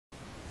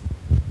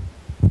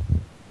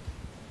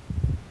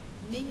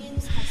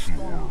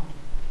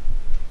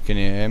Can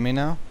you hear me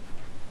now?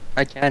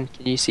 I can.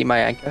 Can you see my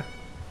anchor?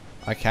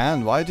 I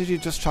can. Why did you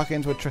just chuck it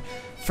into a tree?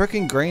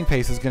 Frickin' green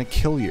piece is gonna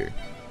kill you.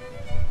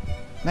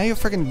 Now you're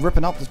frickin'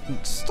 ripping up this.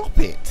 Stop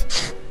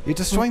it! You're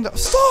destroying the.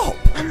 Stop!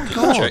 Oh my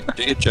god!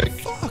 Do your joke.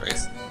 Fuck!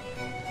 Grace.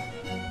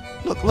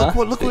 Look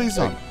what he's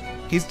done.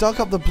 He's dug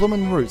up the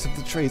bloomin' roots of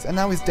the trees and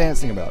now he's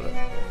dancing about it.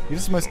 You're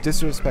just the most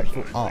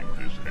disrespectful. Oh.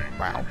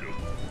 Wow.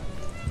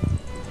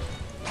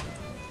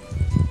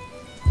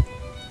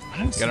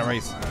 Get her,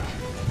 Reese.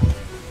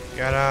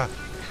 Get her.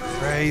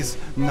 Reese.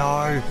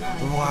 No.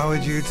 Why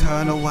would you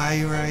turn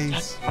away,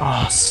 Reese?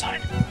 Oh, son.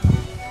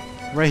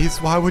 Reese,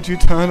 why would you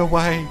turn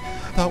away?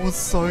 That was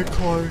so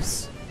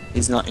close.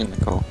 He's not in the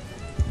call.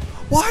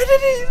 Why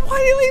did he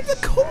leave the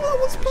call? That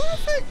was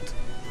perfect.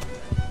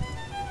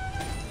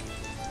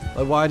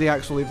 Like, why did he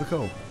actually leave the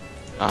call?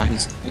 Ah,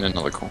 he's in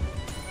another call.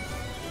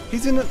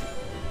 He's in a...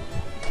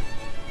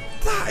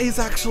 That is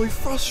actually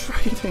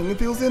frustrating. If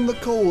he was in the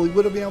call, he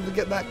would have been able to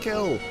get that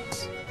kill.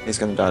 He's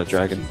gonna die to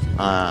dragon.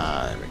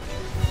 Ah, there we go.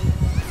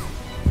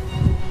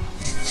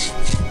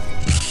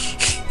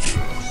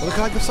 Well,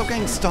 can I stop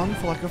getting stunned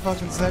for like a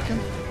fucking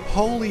second?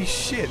 Holy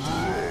shit.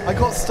 I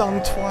got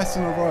stunned twice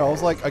in a row. I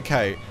was like,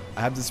 okay,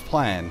 I have this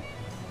plan.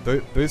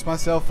 Boost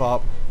myself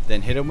up,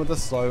 then hit him with a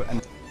slow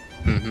and...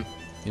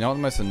 You know what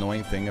the most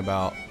annoying thing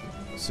about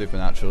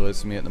Supernatural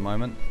is to me at the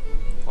moment?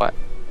 What?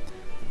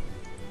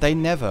 They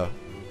never,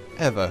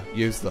 ever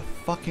use the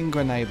fucking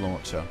grenade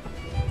launcher.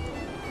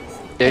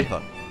 Dude.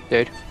 Ever.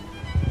 Dude.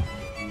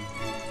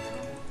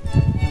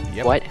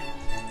 Yep. What?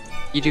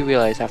 You do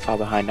realize how far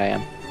behind I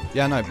am?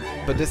 Yeah, I know,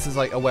 but this is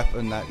like a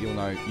weapon that you'll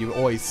know, you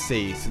always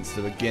see since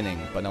the beginning,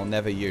 but they'll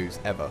never use,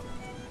 ever.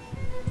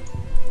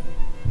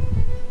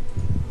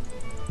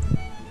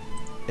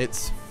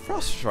 It's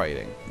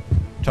frustrating.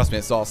 Trust me,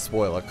 it's not a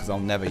spoiler, because I'll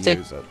never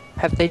use it.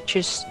 Have they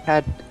just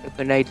had a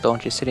grenade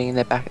launcher sitting in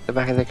the back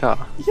of the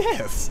car?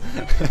 Yes!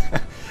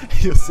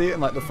 You'll see it in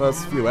like the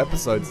first few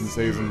episodes in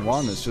Season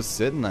 1, it's just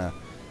sitting there.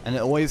 And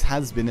it always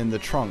has been in the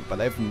trunk, but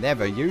they've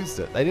never used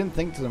it. They didn't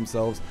think to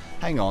themselves,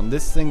 hang on,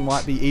 this thing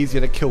might be easier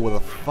to kill with a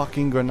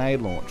fucking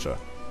grenade launcher.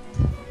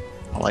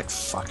 I like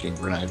fucking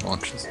grenade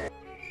launchers.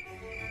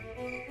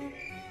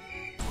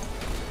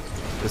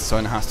 This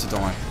Sona has to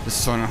die. This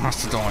Sona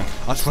has to die.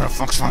 I swear to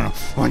fuck Sona.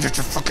 Why did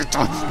you fucking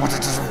die? Why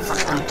did you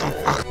fucking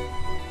die?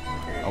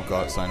 Oh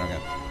god, it's Sona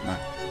again. No.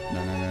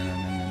 No, no, no, no, no,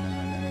 no,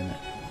 no, no, no, no.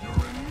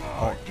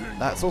 Oh,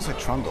 that's also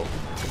Trundle.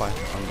 Goodbye,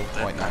 Trundle.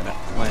 Wait, no, no.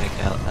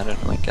 I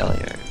don't know where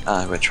Galileo.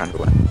 Ah, we're trying to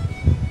win.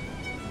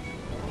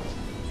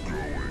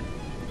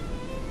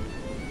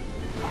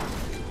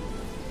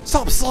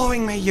 Stop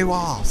slowing me, you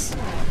ass!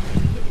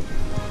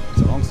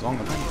 So long,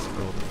 the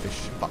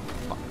fish. Fuck.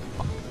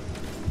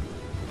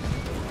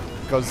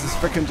 God, is this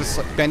frickin' just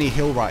like Benny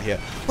Hill right here?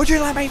 Would you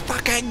let me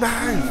fucking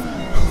move?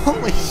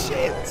 Holy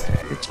shit!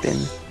 It's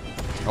been...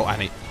 Oh,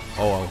 Annie.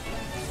 Oh.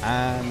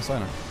 And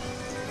Sona.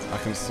 I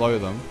can slow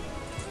them.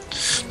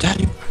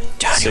 Daniel!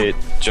 See,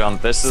 John,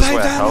 this is Save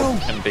where Daniel!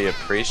 help can be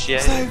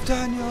appreciated. Save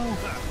Daniel!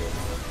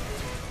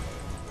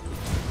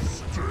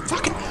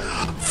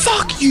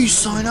 Fuck you,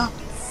 Sona!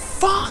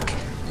 Fuck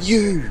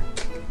you!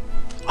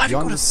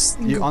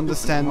 You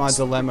understand my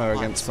dilemma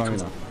against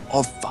Sona.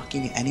 Of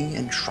fucking Annie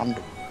and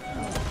Trundle.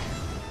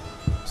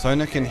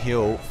 Sona can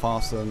heal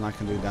faster than I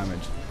can do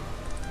damage.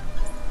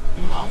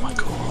 Oh my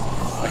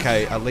god.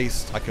 Okay, at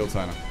least I killed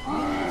Sona.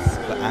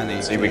 But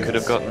Annie... See, we could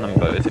have gotten them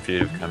both if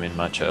you'd have come in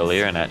much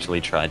earlier and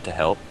actually tried to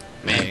help.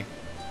 Me?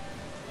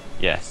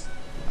 Yes.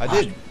 I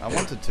did. I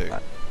wanted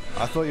to.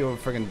 I thought you were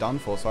friggin' done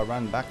for, so I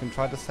ran back and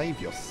tried to save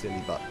your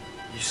silly butt.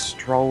 You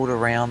strolled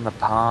around the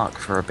park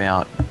for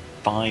about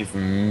 5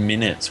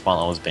 minutes while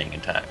I was being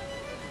attacked.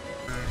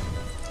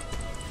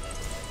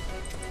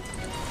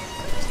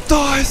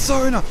 Die,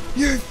 Sona!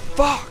 You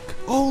fuck!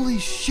 Holy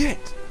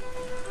shit!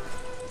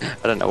 I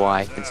don't know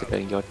why,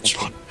 considering your...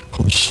 John,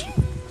 holy shit.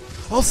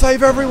 I'll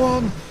save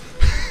everyone!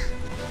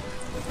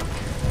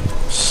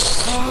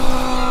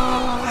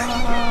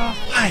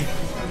 Hey!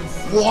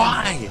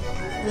 Why?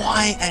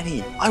 Why,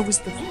 Annie? I was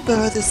the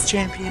furthest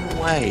champion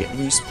away, and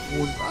you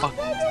spawned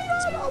fucking...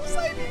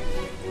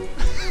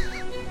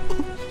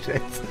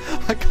 Shit.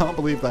 I can't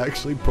believe they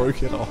actually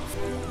broke it off.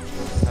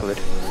 I would.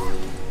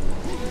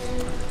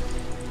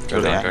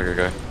 Go down,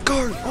 go.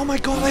 Go! Oh my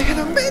god, I hit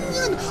a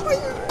minion!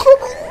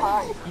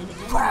 Are you kidding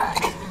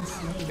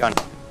me? John.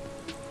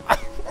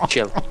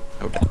 Chill.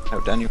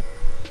 Oh, Daniel.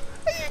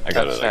 I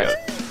got it. Sorry.